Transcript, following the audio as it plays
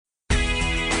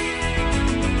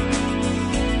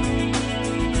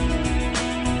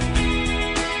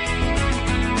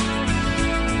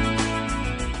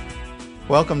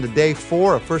Welcome to day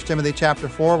 4 of 1 Timothy chapter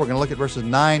 4. We're going to look at verses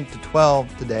 9 to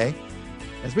 12 today.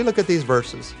 As we look at these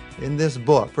verses in this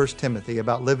book, 1 Timothy,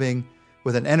 about living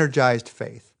with an energized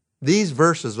faith, these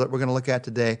verses that we're going to look at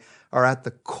today are at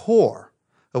the core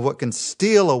of what can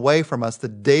steal away from us the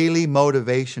daily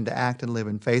motivation to act and live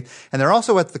in faith. And they're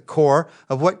also at the core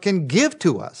of what can give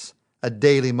to us a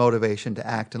daily motivation to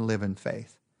act and live in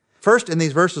faith. First, in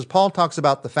these verses, Paul talks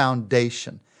about the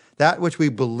foundation, that which we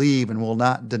believe and will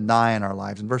not deny in our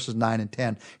lives. In verses 9 and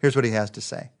 10, here's what he has to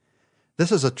say.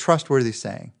 This is a trustworthy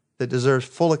saying that deserves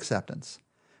full acceptance.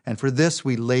 And for this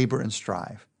we labor and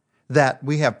strive, that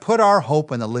we have put our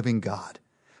hope in the living God,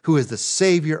 who is the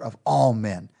Savior of all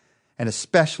men, and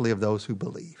especially of those who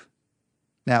believe.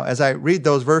 Now, as I read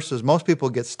those verses, most people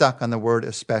get stuck on the word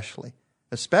especially.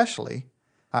 Especially,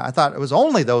 I thought it was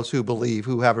only those who believe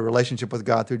who have a relationship with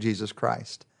God through Jesus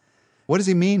Christ. What does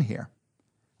he mean here?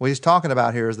 What he's talking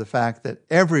about here is the fact that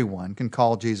everyone can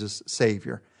call Jesus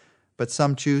Savior, but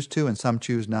some choose to and some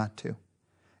choose not to.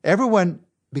 Everyone,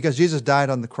 because Jesus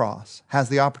died on the cross, has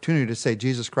the opportunity to say,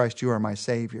 Jesus Christ, you are my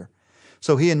Savior.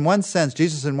 So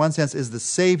Jesus in one sense is the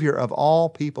Savior of all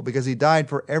people because he died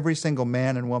for every single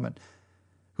man and woman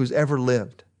who's ever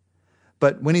lived.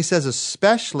 But when he says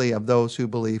especially of those who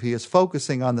believe, he is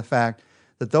focusing on the fact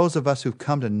that those of us who've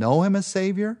come to know him as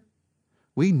Savior,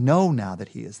 we know now that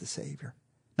he is the Savior.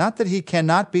 Not that he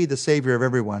cannot be the Savior of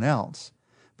everyone else,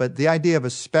 but the idea of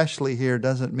especially here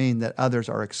doesn't mean that others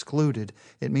are excluded.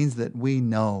 It means that we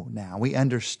know now, we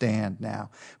understand now.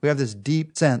 We have this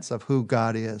deep sense of who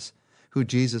God is, who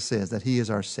Jesus is, that he is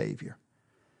our Savior.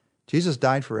 Jesus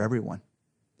died for everyone.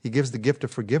 He gives the gift of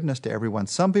forgiveness to everyone.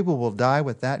 Some people will die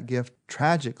with that gift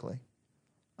tragically,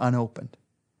 unopened.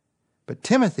 But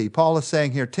Timothy, Paul is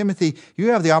saying here, Timothy,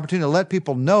 you have the opportunity to let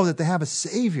people know that they have a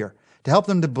Savior, to help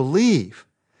them to believe.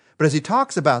 But as he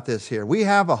talks about this here, we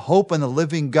have a hope in the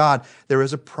living God. There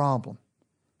is a problem.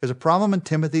 There's a problem in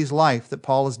Timothy's life that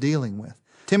Paul is dealing with.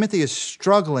 Timothy is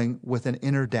struggling with an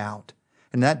inner doubt.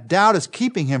 And that doubt is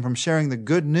keeping him from sharing the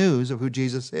good news of who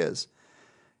Jesus is.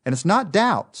 And it's not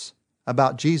doubts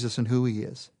about Jesus and who he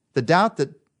is. The doubt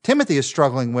that Timothy is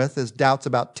struggling with is doubts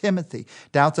about Timothy,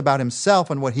 doubts about himself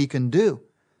and what he can do.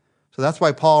 So that's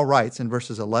why Paul writes in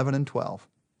verses 11 and 12,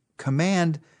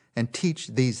 command and teach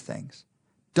these things.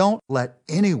 Don't let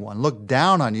anyone look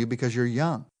down on you because you're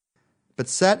young, but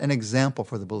set an example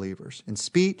for the believers in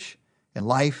speech, in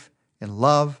life, in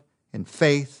love, in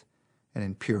faith, and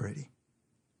in purity.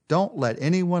 Don't let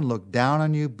anyone look down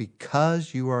on you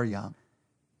because you are young.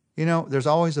 You know, there's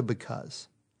always a because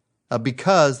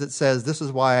that says this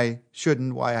is why I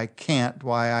shouldn't, why I can't,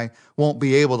 why I won't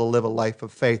be able to live a life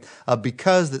of faith. A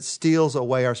because that steals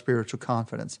away our spiritual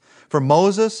confidence. For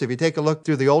Moses, if you take a look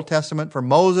through the Old Testament, for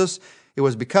Moses, it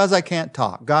was because I can't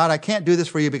talk. God, I can't do this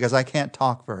for you because I can't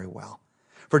talk very well.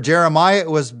 For Jeremiah,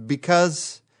 it was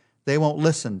because they won't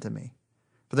listen to me.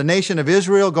 For the nation of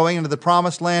Israel going into the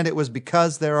promised land, it was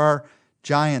because there are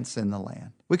giants in the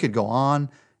land. We could go on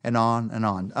and on and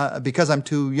on. Because I'm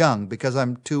too young, because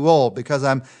I'm too old, because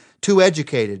I'm too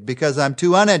educated, because I'm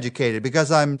too uneducated,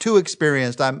 because I'm too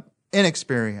experienced, I'm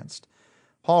inexperienced.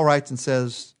 Paul writes and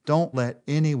says, don't let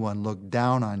anyone look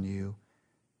down on you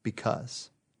because.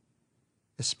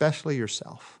 Especially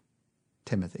yourself,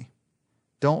 Timothy.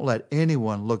 Don't let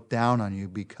anyone look down on you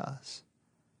because.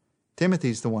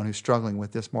 Timothy's the one who's struggling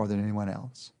with this more than anyone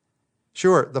else.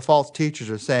 Sure, the false teachers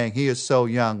are saying, he is so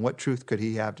young, what truth could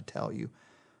he have to tell you?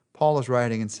 Paul is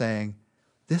writing and saying,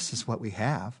 this is what we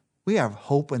have. We have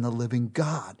hope in the living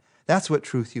God. That's what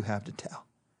truth you have to tell.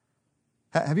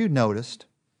 Have you noticed?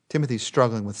 Timothy's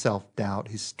struggling with self-doubt.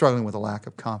 He's struggling with a lack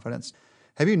of confidence.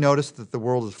 Have you noticed that the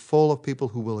world is full of people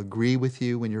who will agree with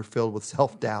you when you're filled with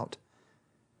self-doubt?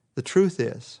 The truth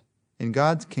is, in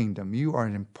God's kingdom, you are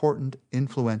an important,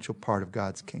 influential part of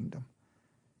God's kingdom.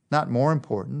 Not more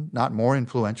important, not more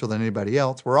influential than anybody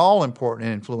else. We're all important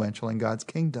and influential in God's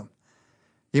kingdom.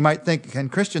 You might think, can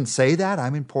Christians say that?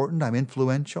 I'm important, I'm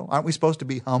influential. Aren't we supposed to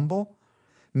be humble?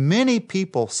 Many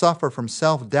people suffer from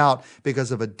self-doubt because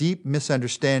of a deep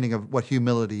misunderstanding of what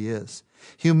humility is.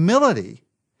 Humility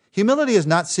is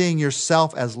not seeing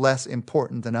yourself as less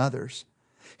important than others.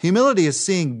 Humility is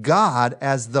seeing God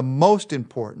as the most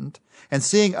important and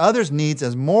seeing others' needs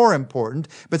as more important,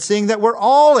 but seeing that we're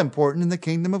all important in the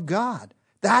kingdom of God.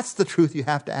 That's the truth you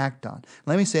have to act on.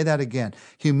 Let me say that again.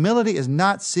 Humility is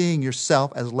not seeing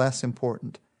yourself as less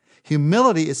important.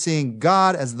 Humility is seeing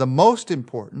God as the most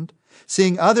important,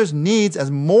 seeing others' needs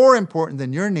as more important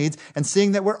than your needs, and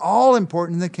seeing that we're all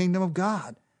important in the kingdom of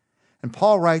God. And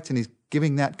Paul writes, and he's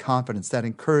giving that confidence, that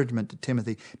encouragement to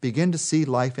Timothy. Begin to see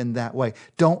life in that way.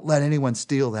 Don't let anyone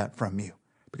steal that from you.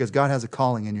 because God has a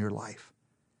calling in your life.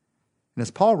 And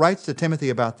as Paul writes to Timothy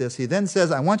about this, he then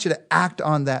says, I want you to act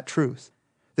on that truth.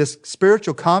 This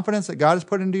spiritual confidence that God has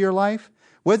put into your life,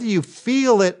 whether you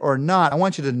feel it or not, I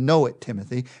want you to know it,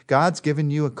 Timothy. God's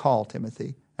given you a call,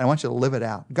 Timothy, and I want you to live it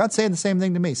out. God's saying the same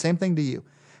thing to me, same thing to you.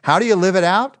 How do you live it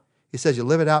out? He says you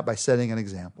live it out by setting an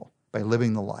example, by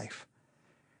living the life.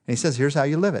 And he says, here's how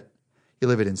you live it. You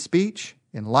live it in speech,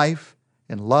 in life,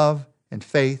 in love, in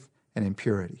faith, and in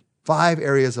purity. 5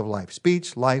 areas of life: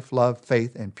 speech, life, love,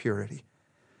 faith, and purity.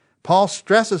 Paul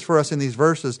stresses for us in these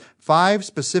verses 5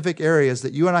 specific areas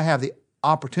that you and I have the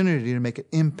opportunity to make an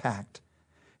impact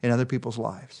in other people's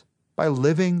lives by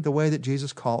living the way that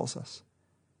Jesus calls us.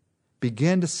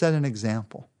 Begin to set an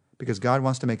example because God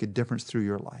wants to make a difference through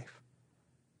your life.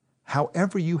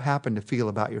 However you happen to feel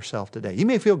about yourself today, you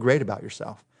may feel great about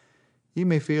yourself. You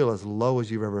may feel as low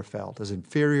as you've ever felt, as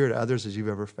inferior to others as you've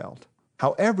ever felt.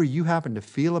 However you happen to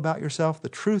feel about yourself, the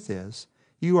truth is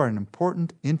you are an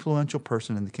important, influential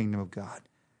person in the kingdom of God.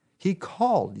 He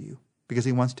called you because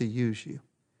he wants to use you,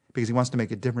 because he wants to make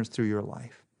a difference through your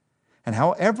life. And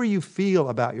however you feel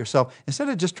about yourself, instead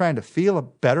of just trying to feel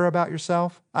better about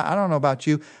yourself, I don't know about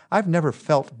you, I've never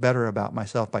felt better about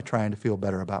myself by trying to feel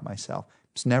better about myself.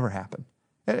 It's never happened.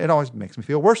 It always makes me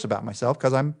feel worse about myself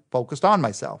because I'm focused on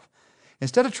myself.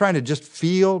 Instead of trying to just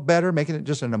feel better, making it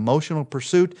just an emotional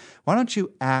pursuit, why don't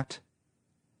you act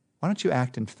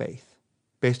in faith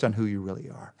based on who you really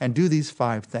are? And do these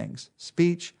 5 things: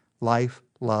 speech, life,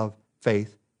 love,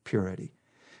 faith, purity.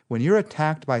 When you're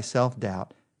attacked by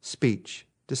self-doubt, speech,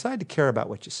 decide to care about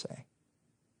what you say.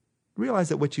 Realize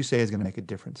that what you say is going to make a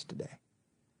difference today.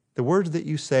 The words that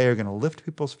you say are going to lift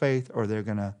people's faith, or they're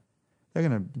going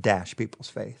to dash people's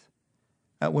faith.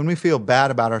 When we feel bad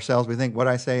about ourselves, we think what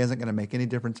I say isn't going to make any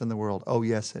difference in the world. Oh,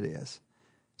 yes, it is.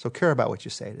 So care about what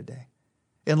you say today.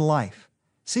 In life,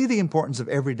 see the importance of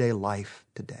everyday life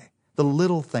today. The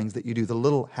little things that you do, the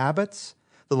little habits,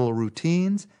 the little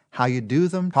routines, how you do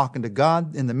them, talking to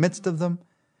God in the midst of them.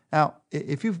 Now,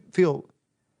 if you feel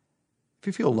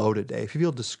low today, if you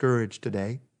feel discouraged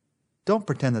today, don't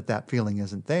pretend that feeling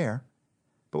isn't there.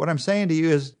 But what I'm saying to you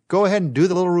is go ahead and do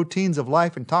the little routines of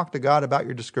life and talk to God about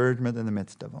your discouragement in the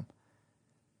midst of them.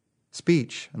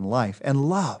 Speech and life and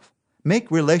love.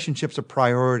 Make relationships a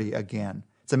priority again.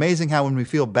 It's amazing how when we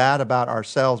feel bad about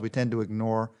ourselves, we tend to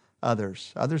ignore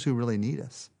others who really need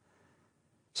us.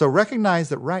 So recognize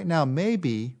that right now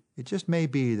it just may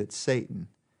be that Satan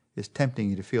is tempting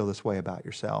you to feel this way about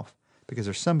yourself because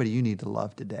there's somebody you need to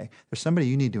love today. There's somebody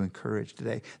you need to encourage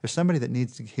today. There's somebody that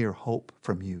needs to hear hope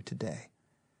from you today.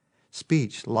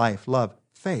 Speech, life, love,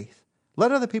 faith.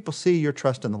 Let other people see your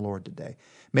trust in the Lord today.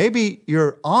 Maybe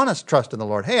your honest trust in the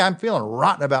Lord. Hey, I'm feeling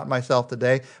rotten about myself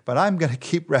today, but I'm going to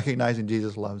keep recognizing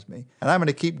Jesus loves me. And I'm going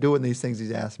to keep doing these things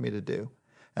he's asked me to do.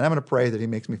 And I'm going to pray that he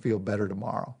makes me feel better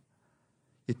tomorrow.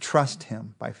 You trust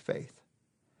him by faith.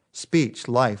 Speech,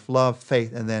 life, love,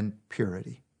 faith, and then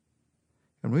purity.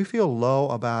 When we feel low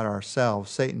about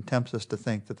ourselves, Satan tempts us to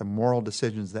think that the moral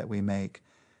decisions that we make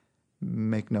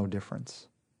no difference.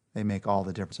 They make all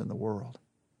the difference in the world.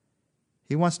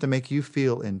 He wants to make you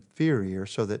feel inferior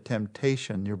so that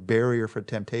temptation, your barrier for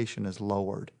temptation, is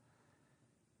lowered.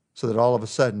 So that all of a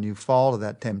sudden you fall to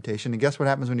that temptation. And guess what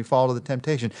happens when you fall to the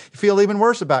temptation? You feel even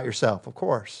worse about yourself, of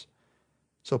course.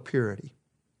 So purity.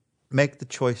 Make the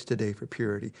choice today for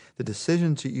purity. The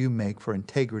decisions that you make for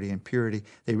integrity and purity,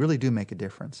 they really do make a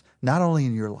difference. Not only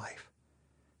in your life.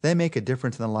 They make a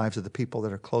difference in the lives of the people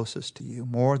that are closest to you,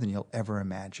 more than you'll ever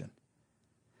imagine.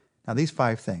 Now, these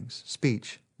 5 things: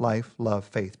 speech, life, love,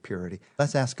 faith, purity.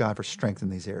 Let's ask God for strength in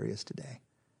these areas today.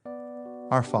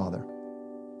 Our Father,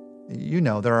 you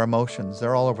know there are emotions.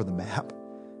 They're all over the map.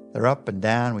 They're up and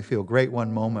down. We feel great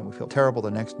one moment. We feel terrible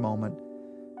the next moment.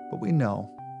 But we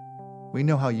know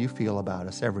how you feel about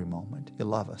us every moment. You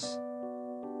love us.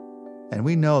 And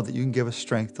we know that you can give us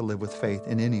strength to live with faith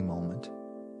in any moment,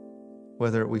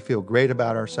 whether we feel great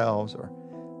about ourselves or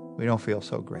we don't feel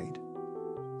so great.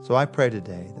 So I pray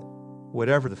today that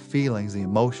whatever the feelings, the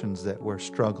emotions that we're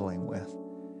struggling with,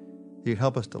 you'd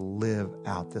help us to live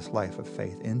out this life of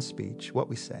faith in speech, what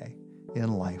we say,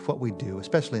 in life, what we do,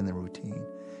 especially in the routine,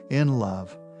 in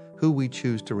love, who we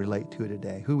choose to relate to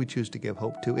today, who we choose to give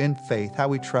hope to, in faith, how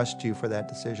we trust you for that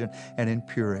decision, and in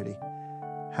purity,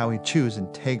 how we choose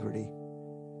integrity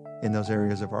in those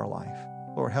areas of our life.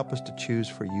 Lord, help us to choose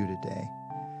for you today.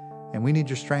 And we need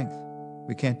your strength.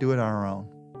 We can't do it on our own.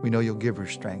 We know you'll give her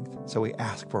strength, so we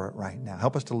ask for it right now.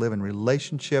 Help us to live in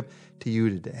relationship to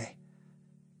you today.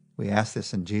 We ask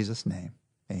this in Jesus' name.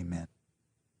 Amen.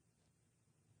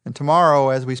 And And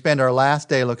tomorrow, as we spend our last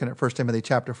day looking at 1 Timothy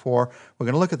chapter 4, we're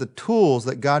going to look at the tools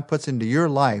that God puts into your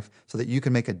life so that you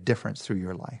can make a difference through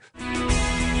your life.